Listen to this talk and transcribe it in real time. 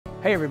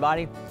Hey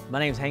everybody, my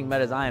name is Hank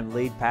Meadows. I am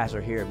lead pastor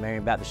here at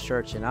Marion Baptist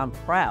Church, and I'm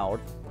proud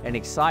and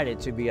excited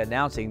to be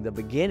announcing the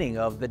beginning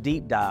of the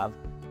deep dive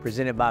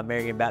presented by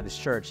Marion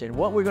Baptist Church. And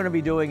what we're going to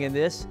be doing in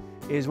this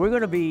is we're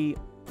going to be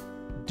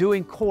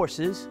doing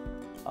courses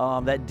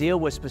that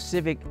deal with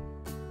specific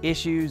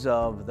issues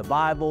of the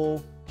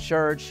Bible,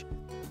 church.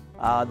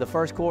 The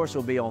first course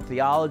will be on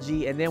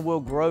theology, and then we'll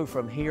grow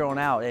from here on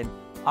out. And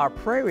our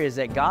prayer is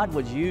that God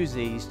would use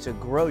these to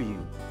grow you.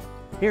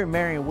 Here at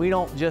Marion, we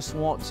don't just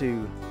want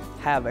to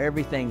have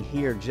everything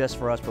here just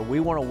for us, but we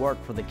want to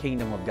work for the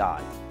kingdom of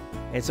God.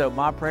 And so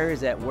my prayer is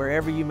that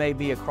wherever you may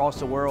be across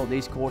the world,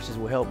 these courses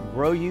will help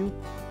grow you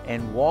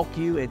and walk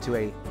you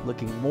into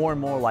looking more and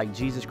more like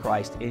Jesus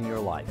Christ in your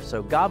life.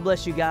 So God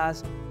bless you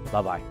guys.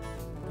 Bye-bye.